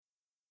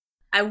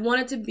I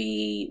wanted to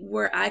be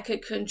where I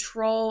could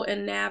control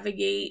and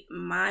navigate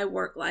my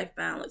work-life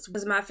balance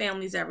because my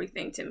family's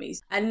everything to me.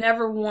 I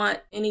never want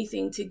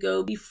anything to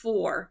go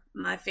before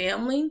my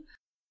family.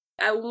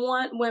 I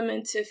want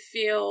women to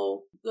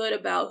feel good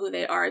about who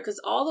they are because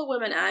all the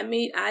women I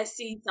meet, I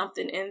see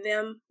something in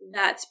them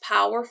that's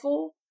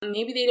powerful.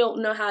 Maybe they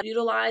don't know how to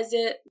utilize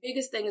it. The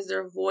biggest thing is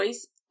their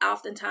voice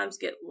oftentimes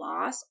get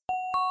lost.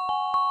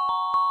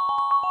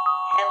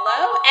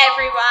 Hello,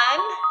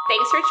 everyone.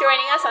 Thanks for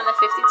joining us on the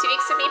 52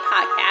 Weeks of Me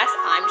podcast.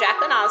 I'm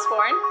Jacqueline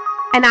Osborne.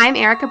 And I'm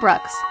Erica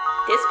Brooks.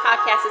 This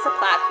podcast is a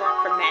platform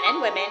for men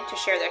and women to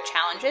share their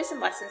challenges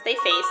and lessons they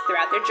face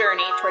throughout their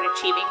journey toward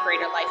achieving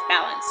greater life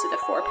balance through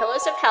the 4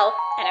 pillars of health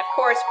and, of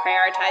course,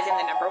 prioritizing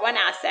the number one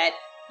asset,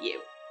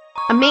 you.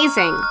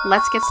 Amazing.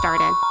 Let's get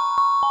started.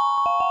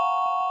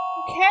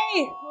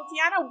 Okay. Well,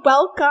 Dionna,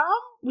 welcome.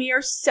 We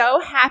are so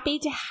happy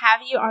to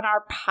have you on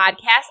our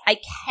podcast. I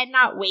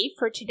cannot wait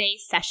for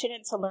today's session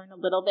and to learn a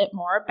little bit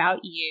more about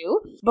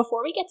you.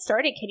 Before we get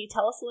started, can you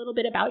tell us a little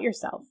bit about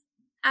yourself?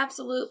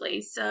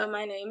 Absolutely. So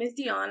my name is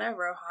Dionna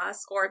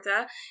Rojas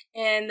Orta,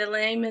 and the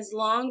name is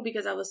long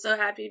because I was so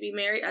happy to be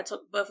married. I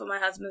took both of my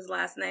husband's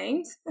last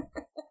names.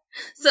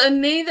 So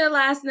neither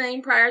last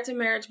name prior to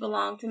marriage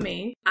belonged to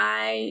me.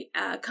 I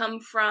come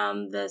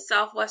from the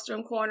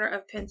southwestern corner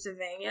of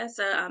Pennsylvania.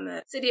 So I'm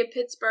a city of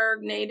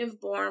Pittsburgh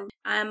native born.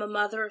 I am a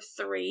mother of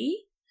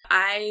 3.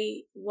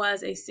 I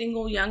was a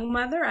single young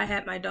mother. I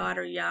had my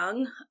daughter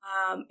young,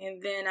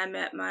 and then I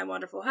met my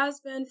wonderful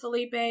husband,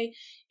 Felipe,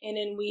 and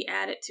then we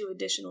added 2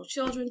 additional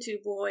children, 2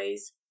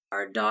 boys.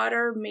 Our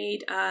daughter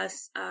made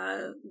us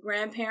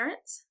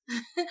grandparents,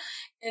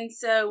 and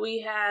so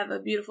we have a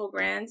beautiful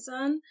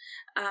grandson.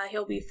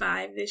 He'll be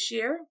 5 this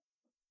year.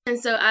 And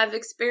so I've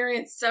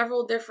experienced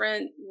several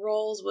different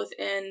roles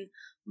within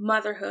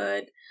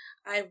motherhood.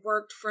 I've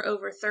worked for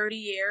over 30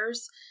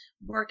 years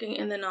working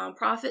in the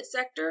nonprofit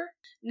sector.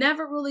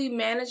 Never really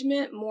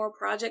management, more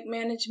project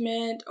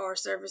management or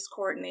service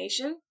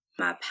coordination.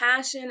 My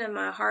passion and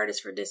my heart is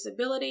for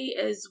disability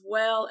as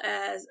well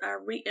as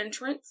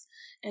re-entrance,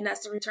 and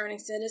that's the returning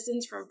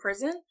citizens from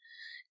prison.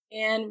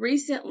 And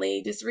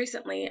just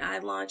recently, I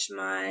launched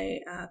my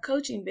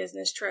coaching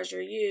business,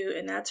 Treasure You,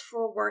 and that's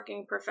for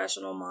working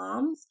professional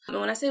moms. And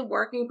when I say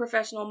working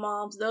professional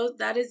moms,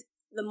 that is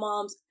the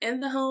moms in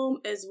the home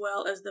as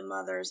well as the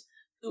mothers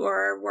who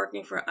are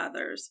working for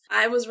others.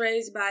 I was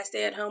raised by a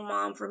stay-at-home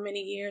mom for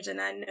many years,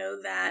 and I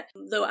know that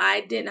though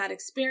I did not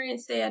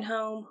experience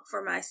stay-at-home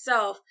for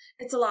myself,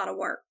 it's a lot of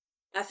work.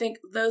 I think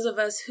those of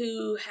us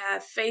who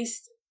have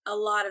faced a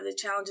lot of the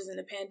challenges in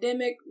the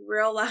pandemic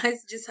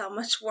realize just how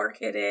much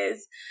work it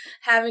is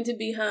having to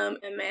be home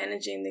and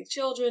managing the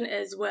children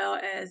as well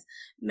as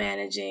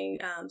managing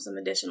some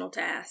additional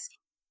tasks.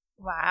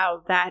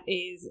 Wow, that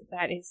is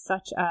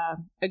such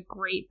a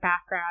great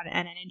background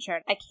and an intro.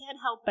 I can't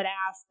help but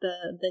ask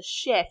the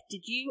shift.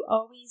 Did you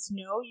always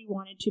know you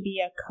wanted to be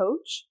a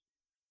coach?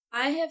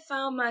 I have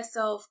found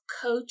myself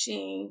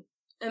coaching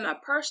in my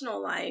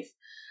personal life.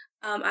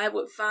 I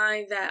would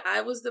find that I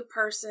was the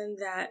person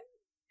that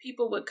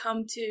people would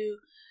come to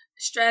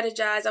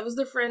strategize. I was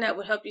the friend that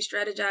would help you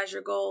strategize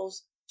your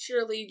goals,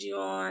 cheerlead you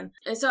on.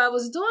 And so I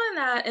was doing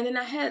that. And then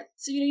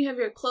you have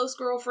your close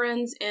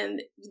girlfriends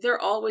and they're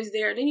always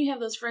there. Then you have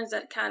those friends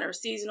that kind of are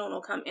seasonal and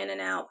will come in and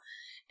out.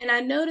 And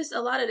I noticed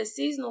a lot of the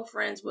seasonal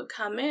friends would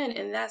come in,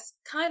 and that's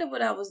kind of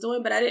what I was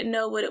doing, but I didn't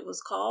know what it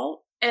was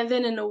called. And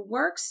then in the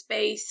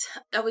workspace,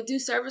 I would do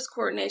service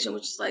coordination,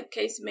 which is like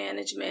case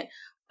management.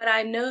 But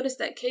I noticed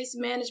that case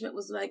management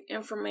was like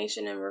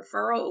information and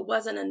referral. It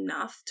wasn't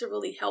enough to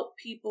really help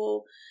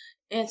people.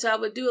 And so I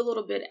would do a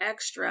little bit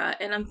extra.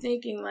 And I'm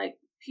thinking like,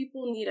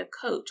 people need a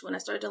coach. When I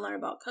started to learn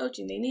about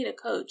coaching, they need a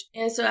coach.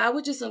 And so I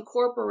would just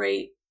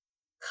incorporate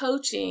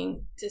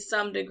coaching to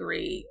some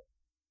degree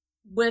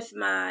with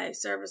my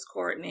service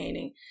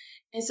coordinating.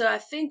 And so I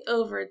think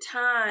over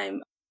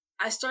time,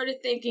 I started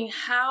thinking,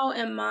 how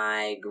am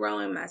I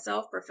growing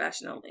myself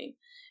professionally?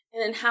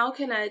 And then how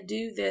can I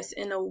do this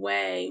in a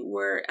way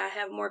where I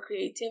have more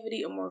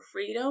creativity or more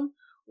freedom,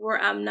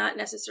 where I'm not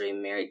necessarily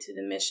married to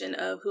the mission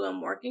of who I'm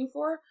working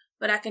for,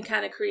 but I can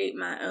kind of create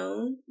my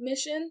own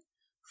mission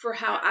for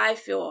how I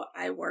feel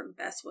I work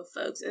best with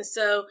folks. And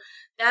so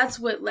that's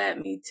what led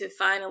me to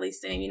finally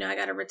saying, I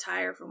got to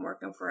retire from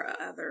working for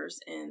others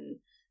and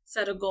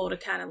set a goal to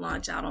kind of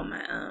launch out on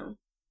my own.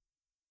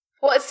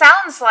 Well, it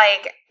sounds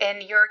like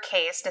in your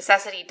case,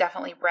 necessity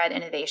definitely bred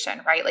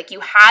innovation, right? Like you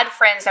had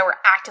friends that were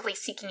actively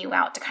seeking you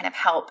out to kind of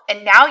help.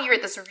 And now you're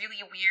at this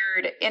really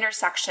weird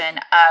intersection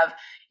of,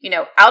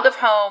 out of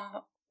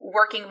home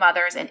working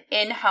mothers and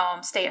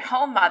in-home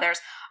stay-at-home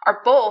mothers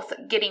are both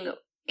getting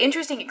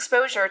interesting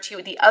exposure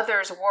to the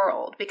other's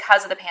world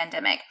because of the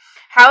pandemic.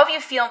 How have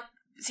you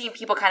seen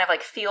people kind of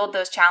like field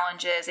those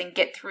challenges and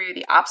get through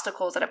the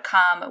obstacles that have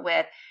come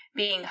with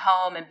being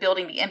home and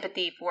building the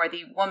empathy for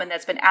the woman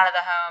that's been out of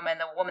the home and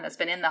the woman that's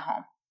been in the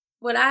home?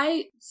 What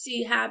I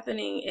see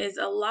happening is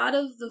a lot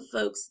of the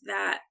folks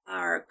that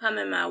are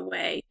coming my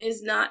way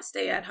is not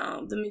stay at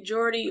home. The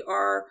majority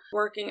are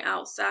working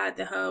outside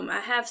the home.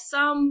 I have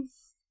some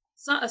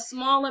a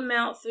small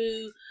amount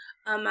through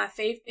my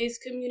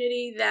faith-based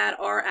community that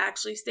are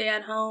actually stay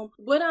at home.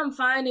 What I'm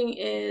finding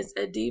is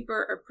a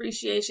deeper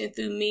appreciation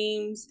through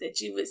memes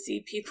that you would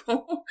see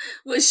people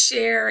would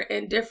share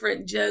in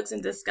different jokes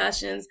and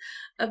discussions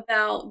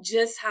about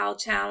just how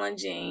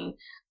challenging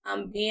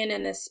being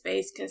in a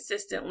space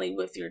consistently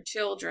with your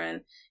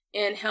children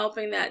and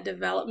helping that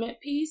development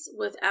piece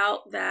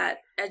without that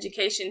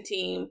education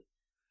team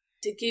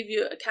to give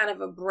you a kind of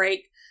a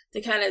break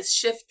to kind of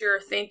shift your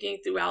thinking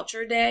throughout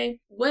your day.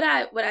 What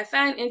I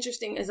find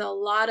interesting is a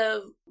lot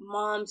of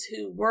moms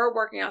who were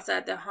working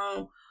outside the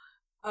home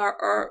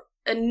are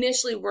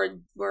initially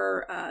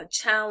were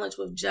challenged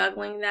with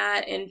juggling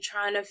that and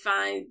trying to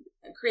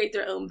create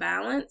their own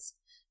balance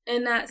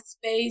in that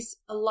space.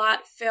 A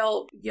lot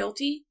felt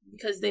guilty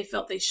because they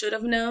felt they should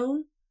have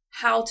known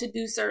how to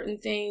do certain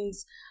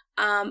things.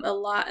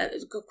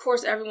 Of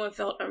course, everyone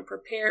felt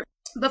unprepared.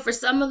 But for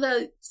some of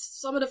the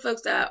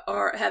folks that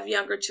have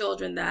younger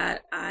children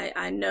that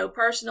I know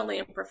personally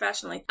and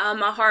professionally,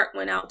 my heart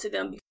went out to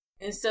them.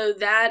 And so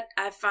that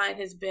I find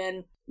has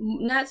been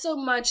not so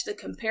much the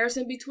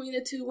comparison between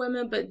the two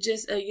women, but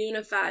just a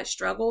unified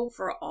struggle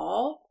for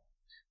all,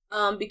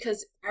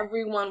 because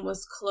everyone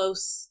was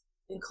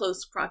in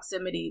close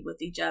proximity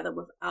with each other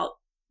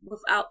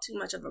without too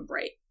much of a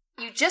break.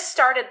 You just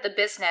started the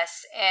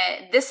business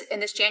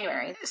in this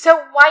January.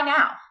 So why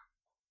now?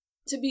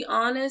 To be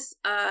honest,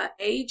 the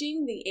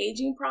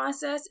aging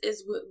process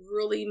is what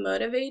really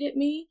motivated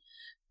me,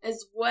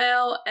 as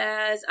well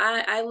as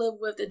I live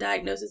with the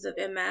diagnosis of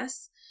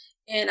MS,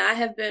 and I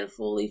have been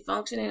fully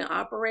functioning and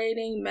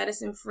operating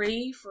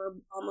medicine-free for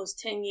almost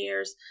 10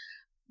 years,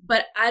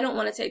 but I don't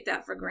want to take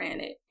that for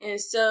granted.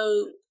 And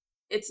so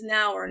it's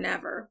now or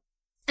never.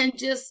 And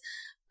just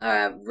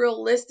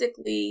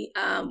realistically,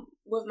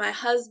 with my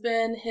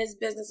husband, his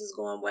business is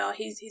going well.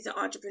 He's an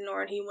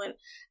entrepreneur, and he went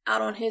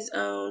out on his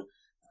own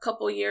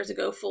couple years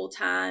ago full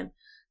time.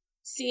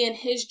 Seeing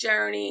his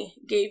journey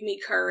gave me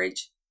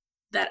courage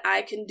that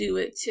I can do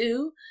it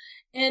too.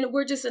 And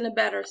we're just in a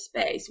better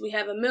space. We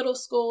have a middle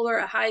schooler,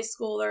 a high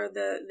schooler.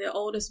 The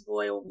oldest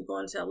boy will be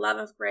going to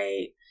 11th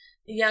grade.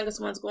 The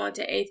youngest one's going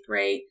to 8th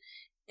grade.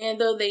 And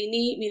though they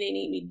need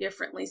me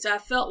differently. So I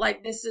felt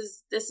like this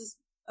is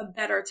a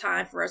better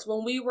time for us.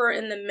 When we were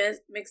in the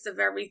mix of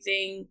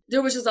everything,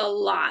 there was just a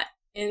lot.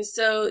 And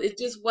so it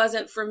just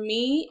wasn't for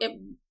me. It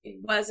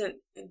wasn't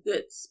a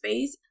good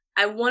space.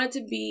 I wanted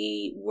to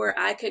be where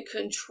I could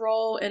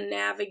control and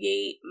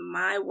navigate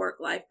my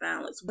work-life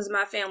balance, because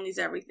my family's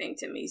everything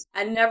to me.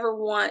 I never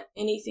want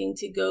anything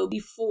to go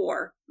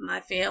before my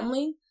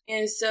family.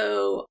 And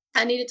so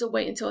I needed to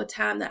wait until a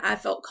time that I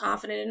felt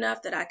confident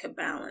enough that I could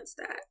balance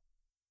that.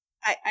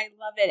 I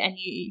love it. And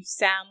you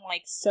sound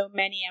like so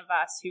many of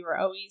us who are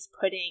always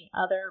putting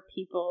other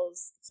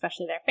people's,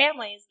 especially their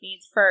families'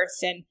 needs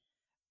first. And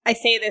I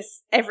say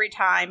this every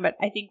time, but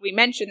I think we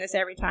mention this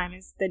every time,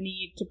 is the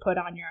need to put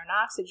on your own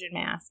oxygen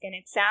mask. And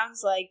it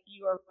sounds like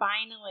you are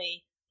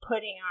finally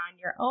putting on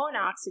your own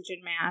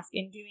oxygen mask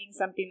and doing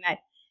something that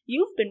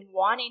you've been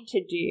wanting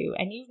to do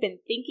and you've been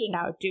thinking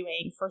about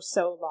doing for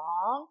so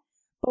long.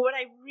 But what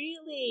I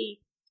really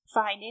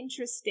find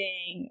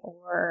interesting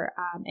or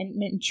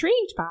and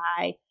intrigued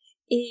by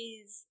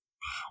is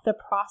the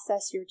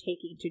process you're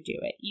taking to do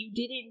it. You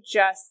didn't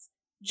just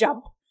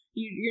jump.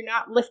 You're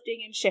not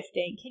lifting and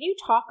shifting. Can you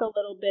talk a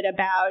little bit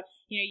about,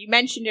 you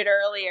mentioned it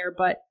earlier,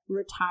 but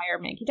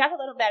retirement. Can you talk a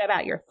little bit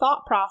about your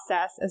thought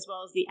process as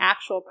well as the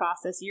actual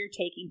process you're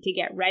taking to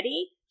get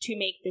ready to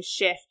make the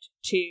shift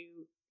to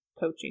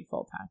coaching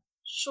full time?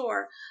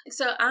 Sure.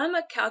 So I'm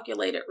a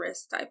calculated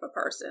risk type of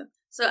person.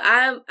 So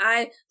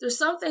there's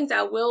some things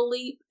I will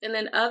leap, and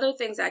then other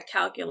things I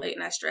calculate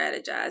and I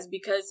strategize,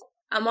 because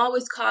I'm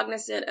always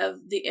cognizant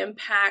of the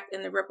impact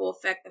and the ripple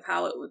effect of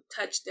how it would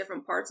touch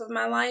different parts of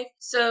my life.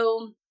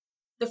 So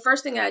the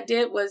first thing I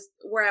did was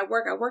where I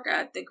work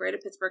at the Greater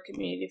Pittsburgh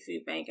Community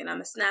Food Bank, and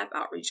I'm a SNAP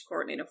outreach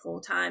coordinator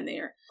full time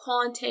there.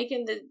 Upon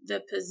taking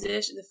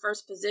the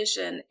first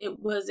position, it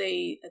was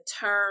a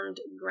termed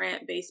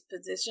grant-based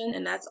position,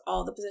 and that's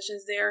all the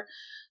positions there.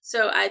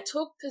 So I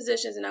took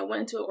positions and I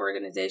went into an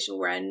organization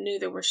where I knew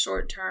there were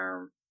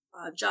short-term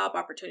job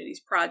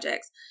opportunities,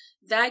 projects.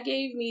 That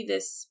gave me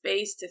this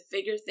space to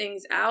figure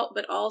things out,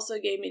 but also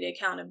gave me the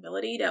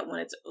accountability that when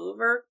it's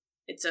over,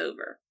 it's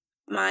over.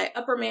 My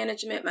upper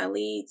management, my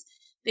leads,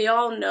 they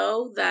all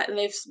know that, and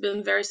they've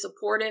been very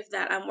supportive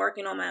that I'm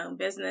working on my own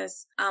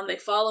business. They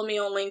follow me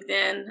on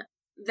LinkedIn.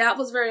 That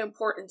was very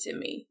important to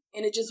me.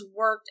 And it just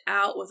worked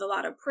out with a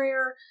lot of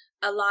prayer,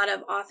 a lot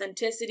of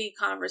authenticity,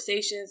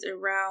 conversations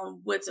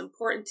around what's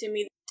important to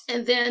me.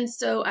 And then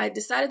so I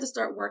decided to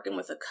start working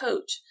with a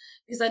coach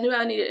because I knew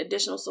I needed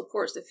additional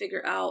supports to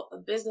figure out a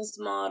business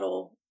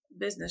model,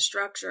 business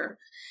structure.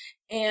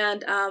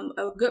 And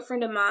a good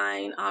friend of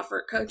mine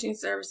offered coaching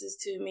services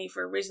to me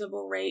for a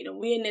reasonable rate. And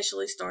we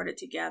initially started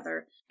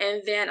together.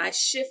 And then I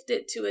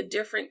shifted to a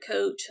different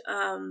coach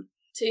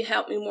to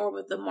help me more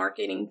with the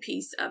marketing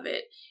piece of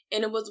it.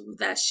 And it was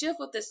that shift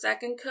with the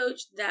second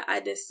coach that I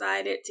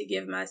decided to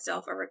give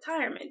myself a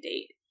retirement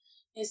date.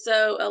 And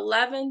so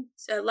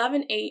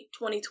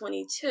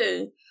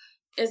 11/8/2022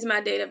 is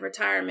my date of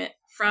retirement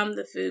from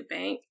the food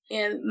bank,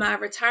 and my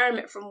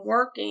retirement from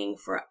working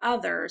for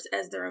others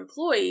as their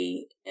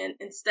employee, and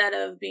instead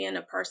of being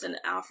a person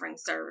offering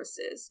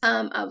services.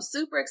 I was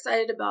super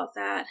excited about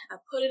that. I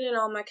put it in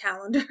all my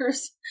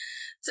calendars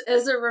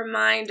as a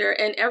reminder,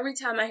 and every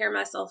time I hear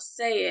myself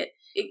say it,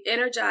 it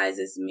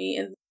energizes me.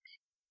 And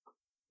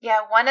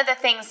yeah, one of the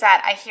things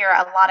that I hear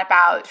a lot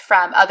about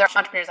from other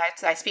entrepreneurs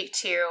I speak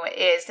to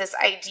is this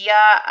idea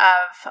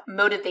of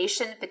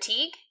motivation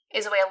fatigue.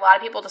 Is the way a lot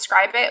of people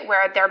describe it,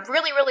 where they're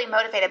really, really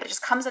motivated, but it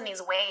just comes in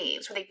these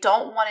waves where they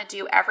don't want to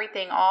do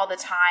everything all the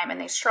time, and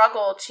they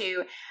struggle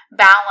to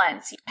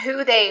balance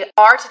who they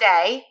are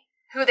today,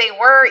 who they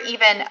were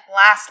even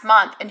last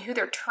month, and who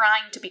they're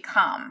trying to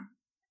become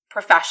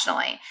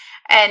professionally.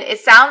 And it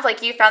sounds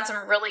like you found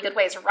some really good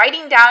ways.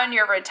 Writing down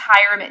your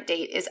retirement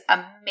date is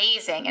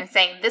amazing, and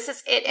saying this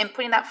is it and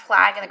putting that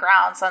flag in the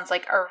ground sounds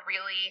like a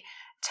really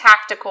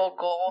tactical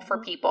goal for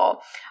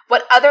people.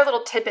 What other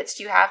little tidbits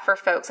do you have for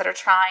folks that are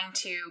trying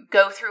to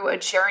go through a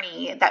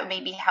journey that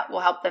maybe will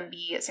help them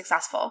be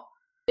successful?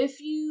 If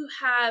you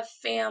have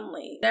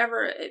family,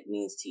 whatever it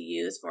means to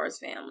you as far as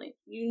family,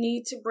 you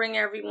need to bring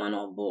everyone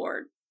on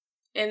board.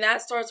 And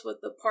that starts with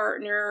the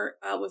partner,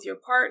 with your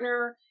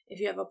partner. If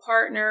you have a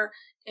partner,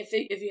 if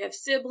you have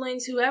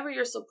siblings, whoever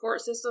your support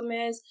system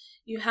is,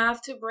 you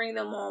have to bring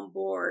them on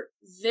board.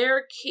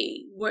 They're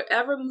key.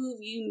 Whatever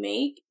move you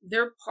make,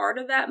 they're part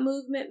of that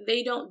movement.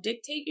 They don't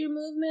dictate your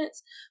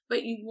movements,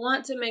 but you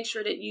want to make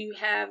sure that you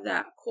have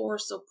that core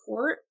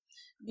support,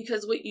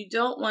 because what you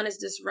don't want is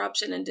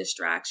disruption and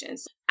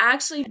distractions.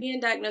 Actually,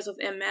 being diagnosed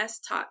with MS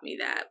taught me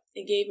that.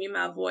 It gave me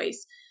my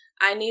voice.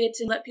 I needed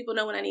to let people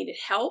know when I needed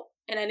help,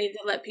 and I needed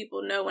to let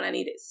people know when I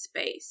needed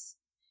space.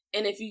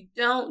 And if you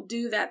don't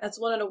do that, that's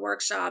one of the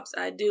workshops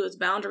I do, is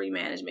boundary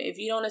management. If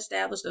you don't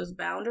establish those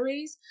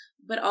boundaries,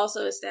 but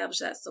also establish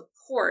that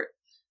support,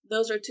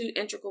 those are two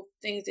integral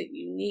things that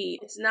you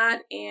need. It's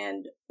not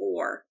and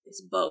or,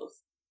 it's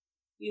both.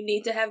 You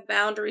need to have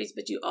boundaries,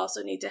 but you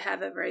also need to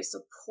have a very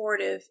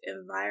supportive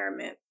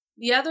environment.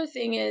 The other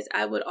thing is,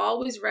 I would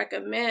always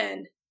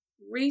recommend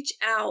reach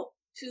out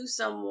to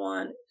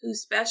someone who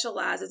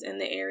specializes in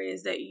the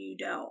areas that you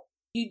don't.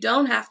 You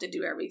don't have to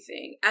do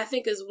everything. I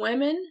think as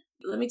women,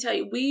 let me tell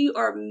you, we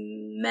are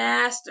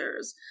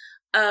masters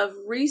of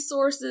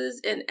resources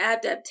and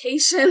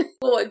adaptation.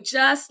 We'll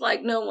adjust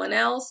like no one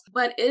else.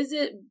 But is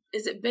it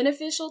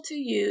beneficial to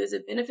you? Is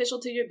it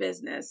beneficial to your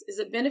business? Is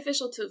it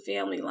beneficial to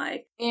family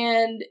life?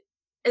 And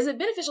is it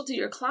beneficial to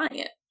your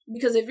client?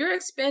 Because if you're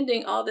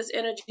expending all this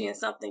energy in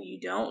something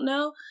you don't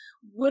know,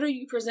 what are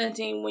you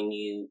presenting when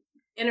you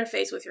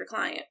interface with your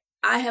client?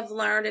 I have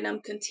learned, and I'm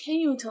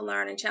continuing to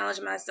learn and challenge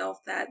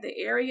myself, that the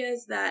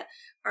areas that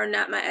are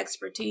not my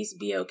expertise,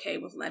 be okay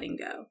with letting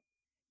go.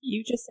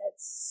 You just said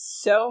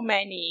so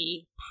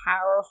many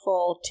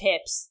powerful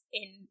tips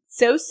in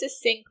so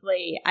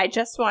succinctly. I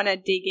just want to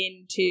dig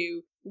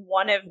into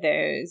one of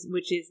those,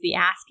 which is the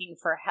asking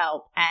for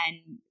help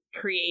and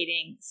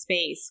creating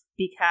space,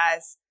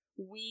 because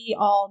we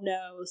all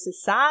know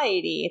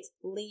society, it's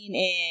lean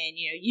in,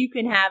 you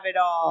can have it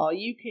all,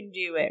 you can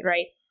do it,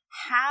 right?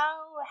 How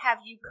have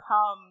you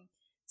come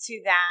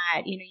to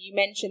that? You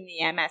mentioned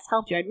the MS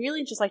helped you. I'd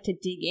really just like to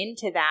dig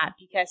into that,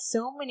 because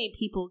so many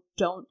people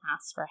don't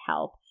ask for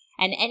help.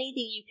 And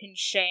anything you can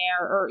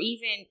share, or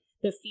even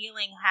the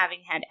feeling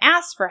having had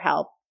asked for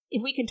help,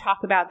 if we can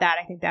talk about that,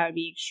 I think that would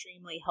be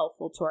extremely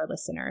helpful to our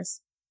listeners.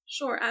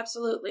 Sure,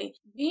 absolutely.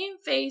 Being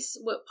faced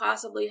with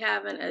possibly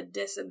having a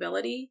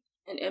disability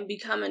and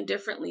becoming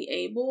differently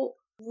able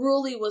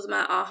really was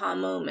my aha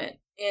moment.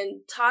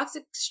 And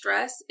toxic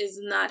stress is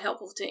not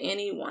helpful to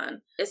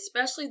anyone,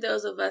 especially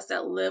those of us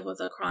that live with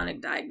a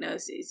chronic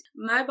diagnosis.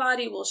 My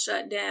body will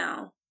shut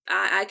down.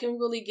 I can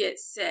really get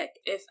sick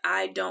if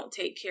I don't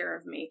take care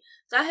of me.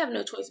 So I have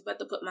no choice but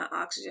to put my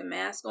oxygen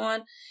mask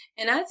on.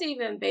 And that's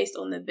even based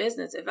on the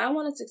business. If I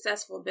want a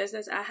successful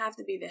business, I have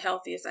to be the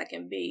healthiest I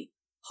can be.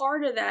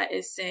 Part of that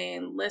is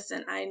saying,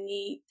 listen, I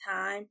need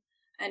time.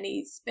 I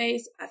need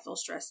space. I feel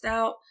stressed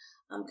out.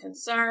 I'm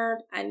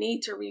concerned. I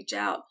need to reach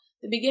out.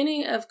 The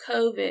beginning of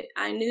COVID,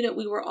 I knew that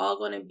we were all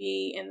going to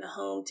be in the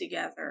home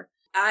together.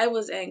 I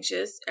was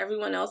anxious.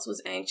 Everyone else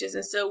was anxious.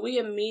 And so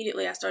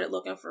I started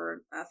looking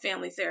for a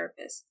family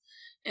therapist.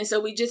 And so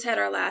we just had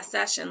our last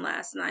session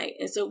last night.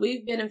 And so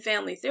we've been in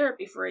family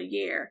therapy for a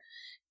year.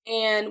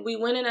 And we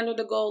went in under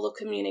the goal of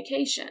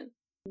communication.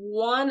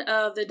 One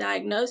of the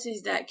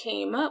diagnoses that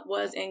came up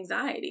was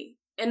anxiety.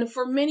 And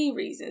for many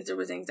reasons, there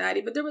was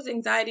anxiety, but there was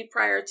anxiety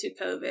prior to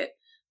COVID.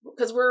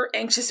 Because we're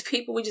anxious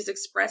people, we just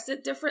express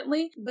it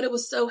differently. But it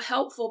was so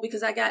helpful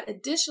because I got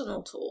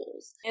additional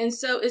tools. And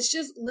so it's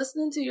just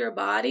listening to your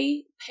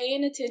body,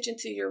 paying attention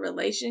to your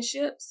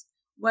relationships,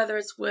 whether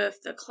it's with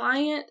the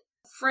client,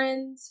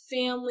 friends,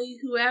 family,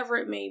 whoever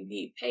it may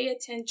be. Pay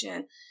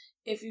attention.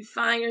 If you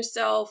find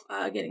yourself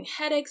getting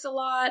headaches a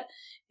lot,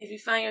 if you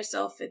find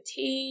yourself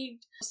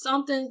fatigued,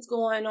 something's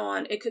going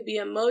on. It could be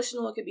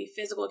emotional, it could be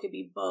physical, it could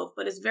be both.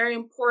 But it's very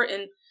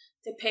important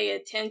to pay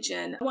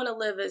attention. I want to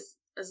live as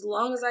as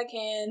long as I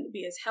can,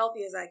 be as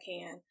healthy as I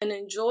can, and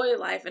enjoy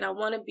life. And I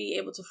want to be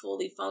able to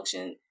fully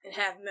function and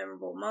have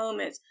memorable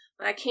moments.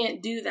 But I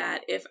can't do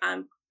that if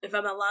I'm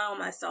allowing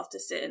myself to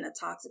sit in a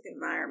toxic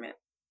environment.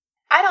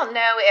 I don't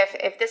know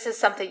if this is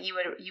something you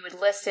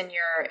would list in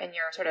your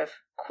sort of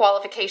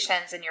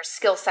qualifications and your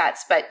skill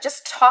sets, but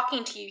just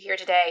talking to you here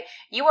today,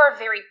 you are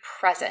very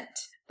present.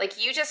 Like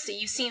you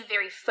seem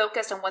very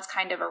focused on what's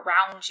kind of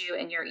around you,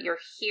 and you're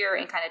here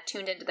and kind of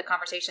tuned into the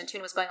conversation,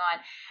 tuned what's going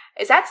on.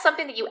 Is that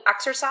something that you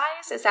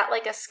exercise? Is that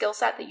like a skill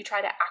set that you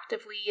try to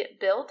actively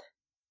build?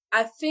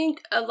 I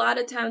think a lot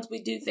of times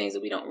we do things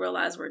that we don't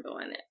realize we're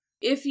doing it.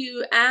 If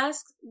you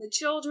ask the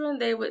children,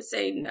 they would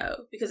say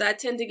no, because I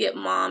tend to get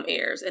mom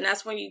ears. And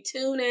that's when you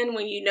tune in,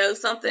 when you know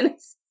something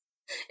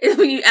is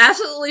when you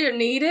absolutely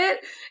need it,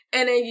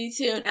 and then you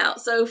tune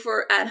out. So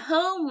for at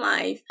home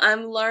life,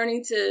 I'm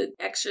learning to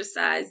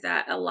exercise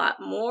that a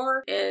lot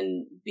more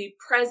and be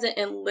present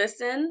and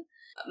listen.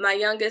 My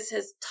youngest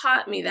has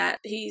taught me that.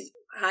 He's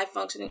high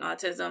functioning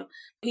autism.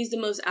 He's the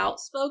most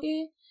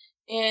outspoken,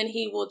 and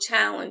he will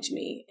challenge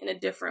me in a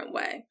different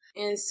way.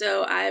 And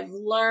so I've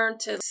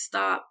learned to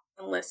stop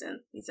and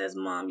listen. He says,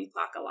 Mom, you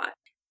talk a lot.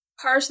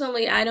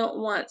 Personally, I don't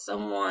want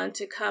someone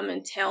to come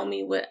and tell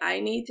me what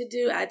I need to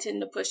do. I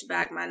tend to push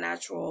back my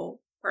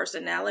natural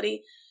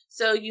personality.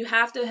 So you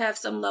have to have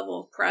some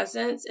level of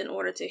presence in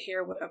order to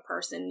hear what a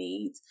person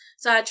needs.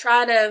 So I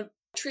try to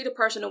treat a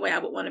person the way I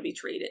would want to be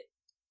treated.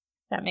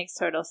 That makes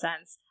total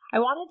sense. I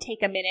want to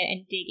take a minute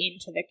and dig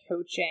into the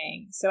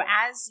coaching. So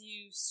as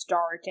you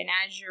start and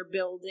as you're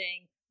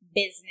building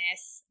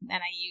business, and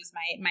I use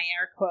my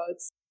air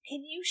quotes,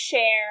 can you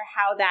share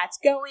how that's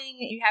going?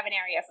 Do you have an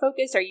area of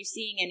focus? Are you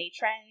seeing any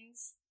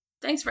trends?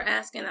 Thanks for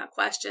asking that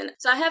question.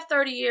 So I have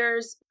 30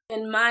 years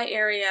in my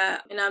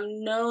area, and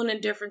I'm known in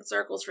different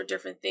circles for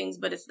different things,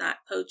 but it's not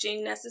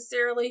coaching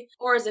necessarily,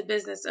 or as a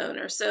business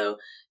owner. So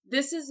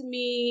this is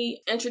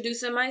me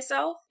introducing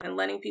myself and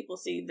letting people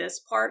see this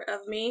part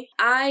of me.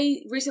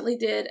 I recently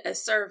did a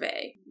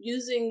survey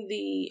using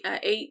the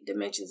 8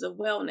 dimensions of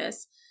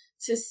wellness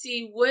to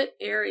see what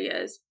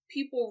areas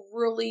people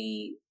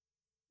really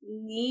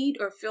need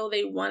or feel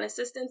they want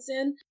assistance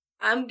in.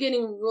 I'm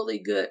getting really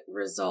good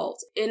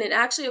results, and it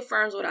actually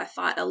affirms what I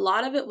thought. A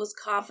lot of it was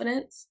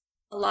confidence.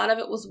 A lot of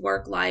it was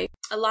work life.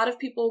 A lot of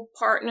people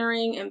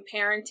partnering and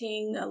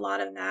parenting, a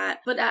lot of that.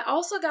 But I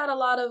also got a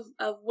lot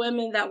of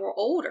women that were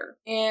older,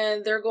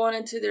 and they're going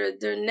into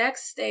their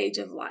next stage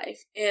of life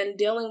and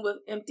dealing with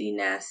empty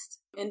nest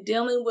and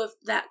dealing with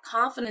that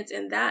confidence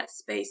in that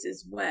space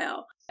as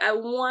well. I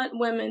want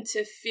women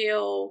to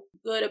feel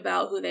good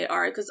about who they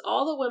are, because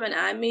all the women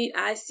I meet,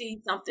 I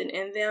see something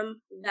in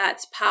them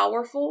that's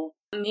powerful.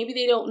 Maybe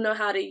they don't know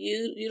how to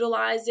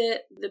utilize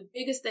it. The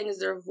biggest thing is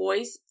their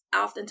voice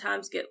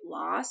oftentimes get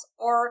lost,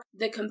 or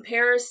the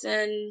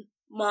comparison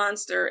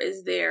monster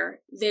is there.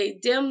 They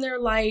dim their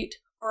light,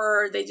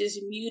 or they just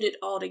mute it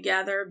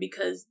altogether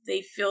because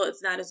they feel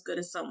it's not as good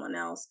as someone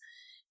else.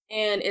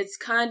 And it's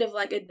kind of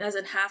like it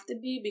doesn't have to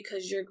be,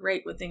 because you're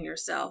great within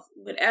yourself.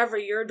 Whatever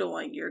you're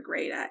doing, you're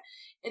great at.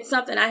 It's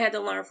something I had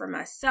to learn for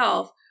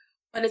myself,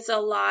 but it's a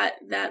lot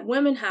that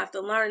women have to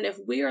learn. If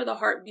we are the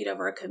heartbeat of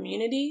our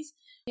communities,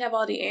 we have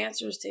all the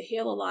answers to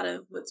heal a lot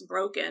of what's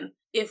broken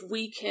if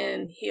we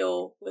can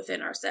heal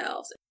within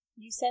ourselves.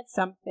 You said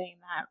something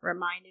that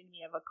reminded me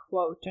of a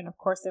quote, and of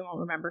course I won't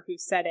remember who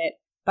said it,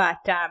 but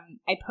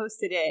I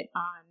posted it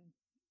on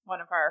one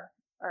of our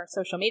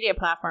social media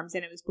platforms,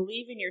 and it was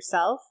believe in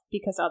yourself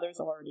because others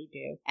already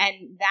do.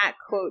 And that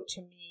quote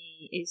to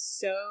me is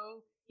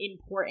so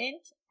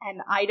important,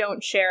 and I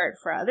don't share it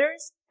for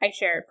others. I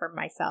share it for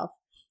myself.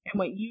 And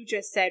what you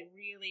just said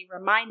really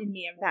reminded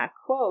me of that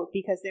quote,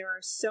 because there are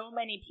so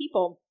many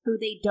people who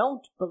they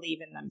don't believe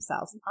in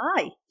themselves.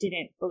 I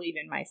didn't believe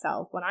in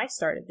myself when I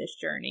started this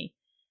journey.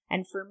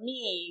 And for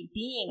me,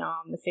 being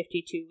on the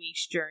 52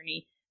 weeks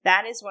journey,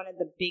 that is one of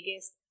the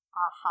biggest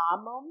aha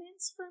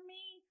moments for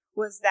me,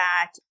 was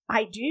that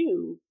I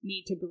do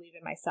need to believe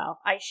in myself.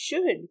 I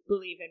should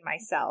believe in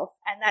myself,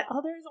 and that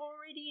others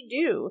already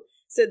do.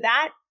 So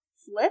that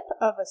flip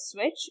of a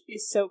switch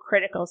is so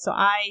critical. So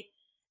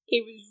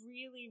it was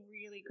really,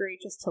 really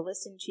great just to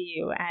listen to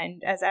you.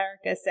 And as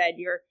Erica said,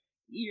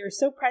 you're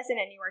so present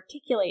and you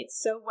articulate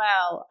so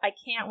well. I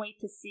can't wait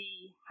to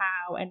see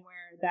how and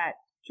where that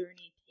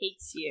journey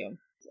takes you.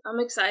 I'm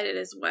excited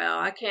as well.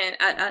 I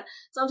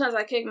sometimes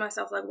I kick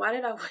myself like, why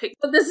did I wait?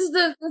 But this is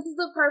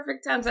the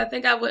perfect time. So I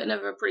think I wouldn't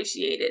have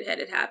appreciated had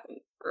it happened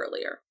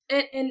earlier.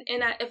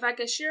 If I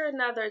could share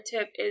another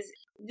tip is,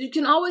 you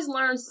can always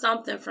learn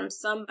something from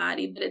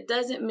somebody, but it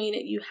doesn't mean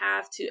that you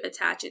have to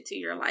attach it to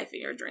your life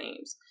and your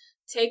dreams.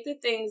 Take the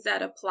things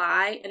that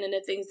apply, and then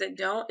the things that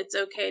don't, it's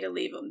okay to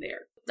leave them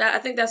there. I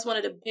think that's one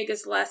of the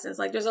biggest lessons.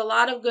 Like, there's a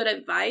lot of good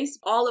advice.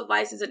 All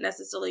advice isn't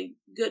necessarily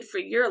good for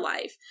your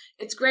life.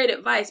 It's great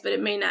advice, but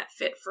it may not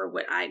fit for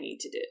what I need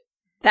to do.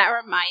 That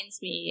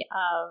reminds me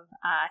of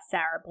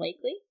Sarah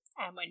Blakely.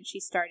 And when she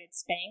started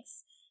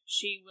Spanx,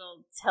 she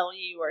will tell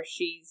you, or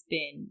she's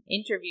been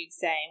interviewed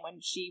saying, when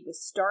she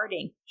was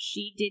starting,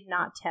 she did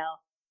not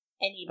tell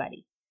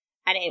anybody.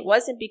 And it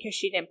wasn't because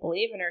she didn't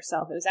believe in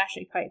herself. It was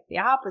actually quite the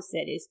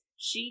opposite, is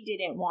she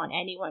didn't want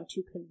anyone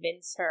to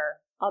convince her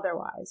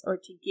otherwise or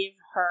to give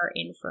her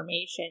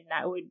information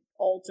that would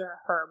alter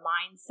her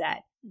mindset.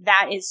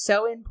 That is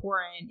so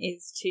important,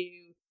 is to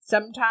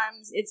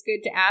sometimes it's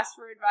good to ask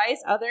for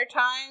advice. Other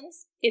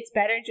times it's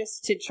better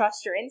just to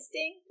trust your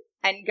instinct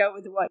and go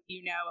with what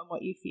you know and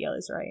what you feel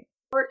is right.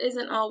 Support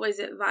isn't always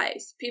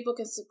advice. People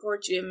can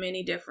support you in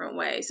many different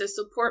ways. So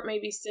support may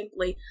be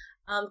simply,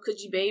 could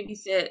you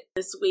babysit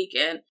this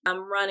weekend?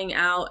 I'm running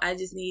out. I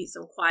just need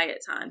some quiet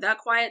time. That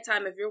quiet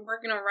time, if you're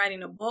working on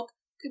writing a book,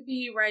 could be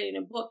you writing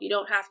a book. You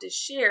don't have to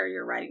share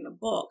you're writing a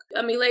book.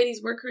 I mean,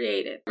 ladies, we're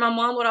creative. My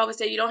mom would always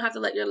say you don't have to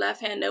let your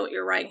left hand know what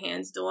your right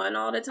hand's doing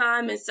all the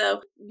time. And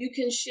so you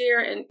can share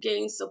and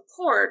gain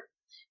support.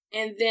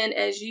 And then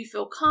as you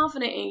feel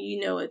confident and you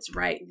know it's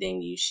right,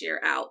 then you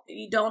share out.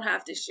 You don't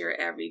have to share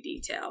every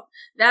detail.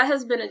 That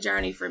has been a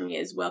journey for me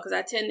as well, because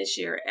I tend to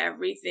share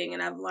everything.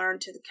 And I've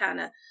learned to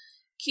kind of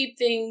keep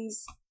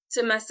things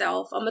to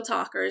myself. I'm a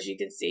talker, as you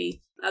can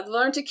see. I've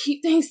learned to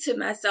keep things to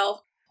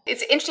myself.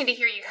 It's interesting to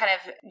hear you kind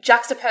of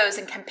juxtapose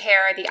and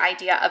compare the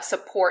idea of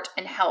support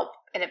and help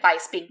and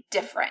advice being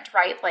different,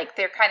 right? Like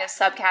they're kind of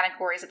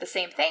subcategories of the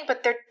same thing,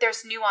 but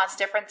there's nuanced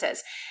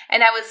differences.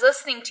 And I was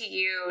listening to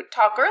you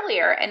talk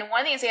earlier, and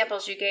one of the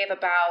examples you gave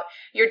about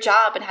your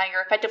job and how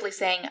you're effectively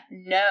saying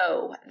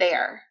no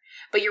there.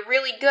 But you're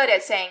really good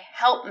at saying,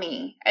 help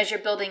me as you're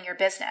building your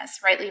business,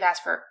 right? You've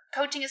asked for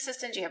coaching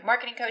assistants, you have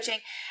marketing coaching,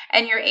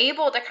 and you're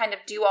able to kind of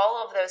do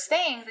all of those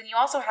things. And you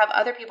also have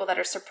other people that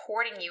are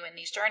supporting you in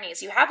these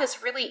journeys. You have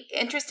this really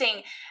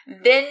interesting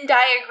Venn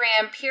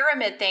diagram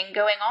pyramid thing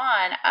going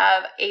on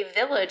of a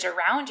village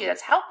around you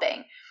that's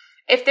helping.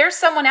 If there's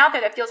someone out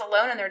there that feels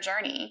alone in their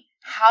journey,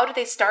 how do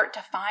they start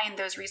to find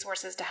those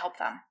resources to help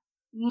them?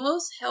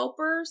 Most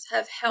helpers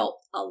have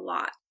helped a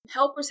lot.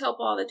 Helpers help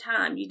all the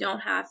time. You don't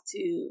have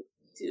to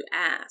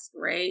ask,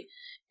 right?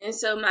 And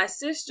so my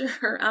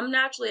sister, I'm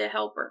naturally a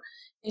helper,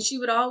 and she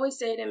would always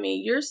say to me,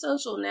 your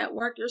social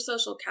network, your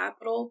social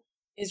capital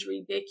is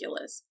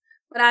ridiculous.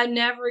 But I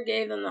never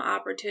gave them the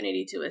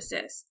opportunity to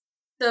assist.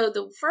 So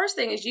the first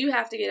thing is you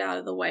have to get out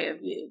of the way of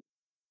you.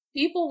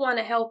 People want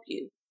to help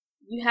you.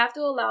 You have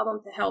to allow them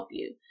to help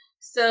you.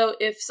 So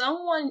if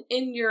someone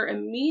in your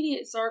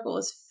immediate circle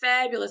is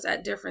fabulous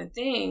at different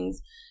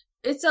things,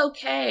 it's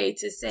okay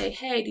to say,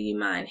 hey, do you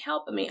mind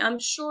helping me? I'm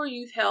sure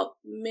you've helped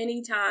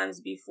many times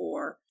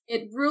before.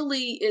 It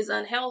really is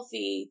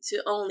unhealthy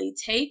to only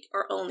take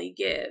or only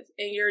give.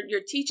 And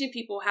you're teaching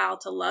people how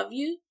to love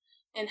you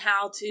and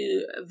how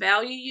to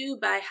value you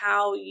by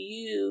how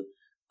you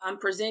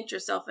present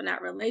yourself in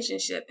that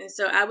relationship. And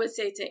so I would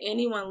say to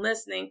anyone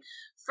listening,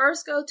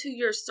 first go to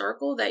your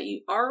circle that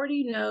you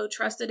already know,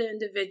 trusted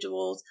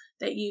individuals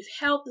that you've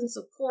helped and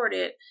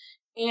supported,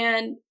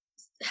 and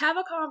have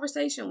a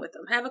conversation with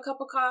them. Have a cup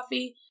of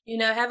coffee,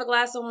 have a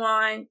glass of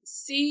wine.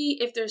 See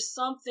if there's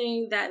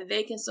something that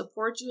they can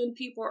support you in.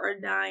 People are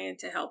dying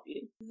to help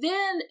you.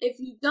 Then if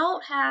you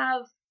don't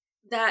have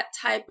that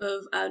type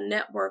of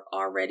network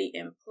already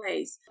in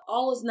place,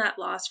 all is not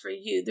lost for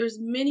you. There's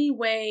many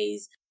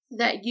ways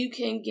that you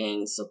can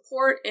gain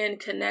support and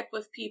connect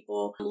with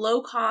people,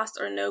 low cost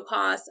or no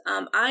cost.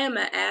 I am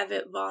an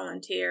avid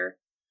volunteer.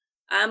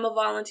 I'm a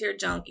volunteer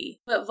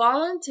junkie. But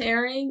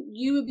volunteering,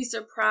 you would be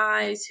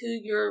surprised who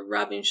you're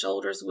rubbing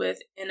shoulders with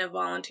in a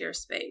volunteer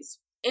space.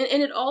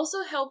 And it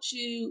also helps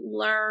you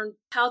learn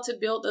how to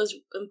build those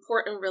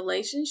important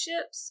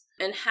relationships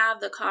and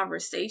have the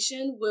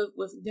conversation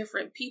with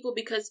different people,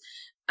 because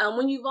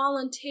when you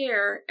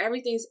volunteer,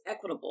 everything's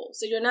equitable.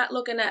 So you're not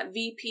looking at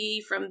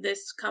VP from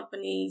this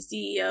company,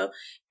 CEO.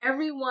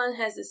 Everyone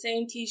has the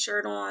same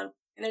t-shirt on,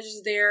 and they're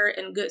just there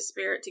in good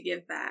spirit to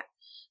give back.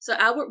 So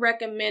I would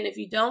recommend, if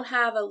you don't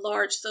have a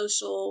large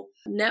social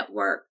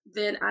network,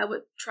 then I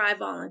would try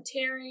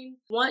volunteering.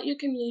 You want your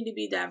community to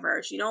be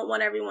diverse. You don't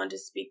want everyone to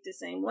speak the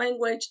same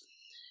language.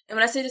 And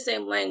when I say the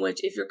same language,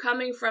 if you're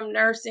coming from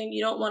nursing,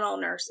 you don't want all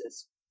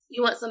nurses.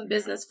 You want some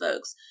business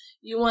folks.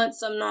 You want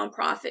some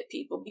nonprofit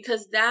people,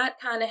 because that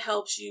kind of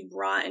helps you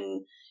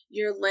broaden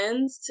your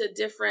lens to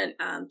different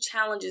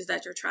challenges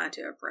that you're trying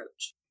to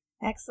approach.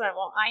 Excellent.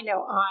 Well, I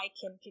know I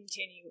can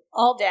continue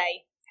all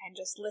day and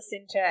just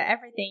listen to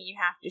everything you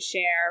have to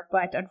share,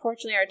 but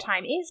unfortunately our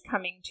time is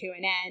coming to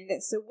an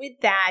end. So with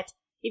that,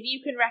 if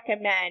you can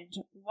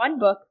recommend one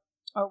book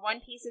or one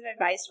piece of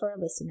advice for our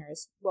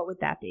listeners, what would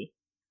that be?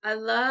 I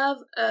love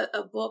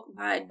a book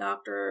by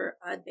Dr.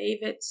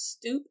 David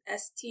Stoop,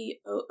 Stoop.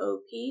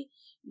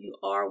 You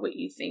are what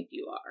you think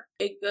you are.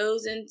 It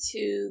goes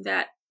into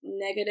that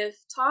negative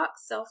talk,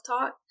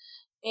 self-talk,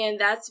 and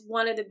that's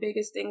one of the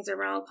biggest things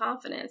around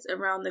confidence,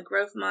 around the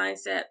growth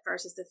mindset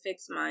versus the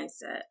fixed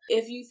mindset.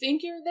 If you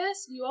think you're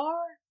this, you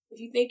are. If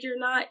you think you're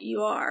not,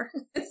 you are.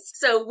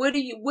 So what do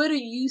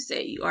you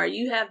say you are?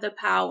 You have the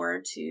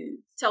power to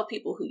tell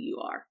people who you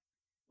are.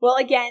 Well,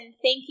 again,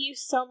 thank you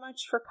so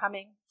much for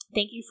coming.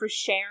 Thank you for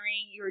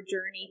sharing your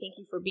journey. Thank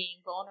you for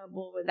being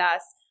vulnerable with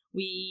us.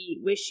 We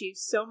wish you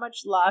so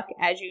much luck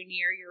as you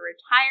near your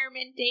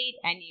retirement date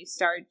and you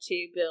start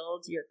to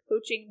build your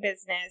coaching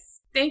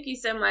business. Thank you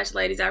so much,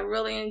 ladies. I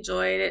really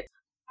enjoyed it.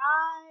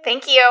 Bye.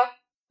 Thank you.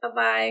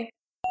 Bye-bye.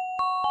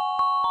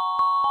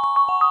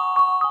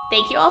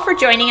 Thank you all for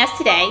joining us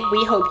today.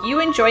 We hope you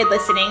enjoyed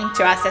listening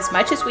to us as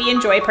much as we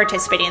enjoy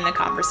participating in the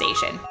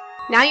conversation.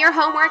 Now your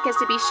homework is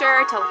to be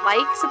sure to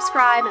like,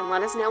 subscribe, and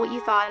let us know what you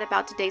thought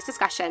about today's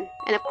discussion.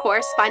 And of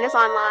course, find us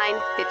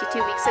online,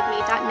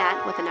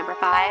 52weeksofme.net with the number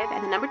 5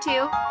 and the number 2,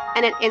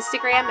 and at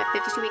Instagram at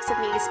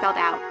 52weeksofme spelled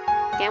out.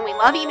 Again, we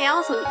love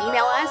emails, so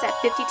email us at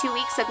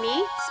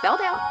 52weeksofme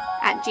spelled out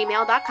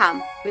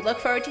 @gmail.com. We look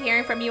forward to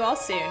hearing from you all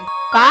soon.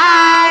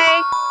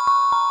 Bye!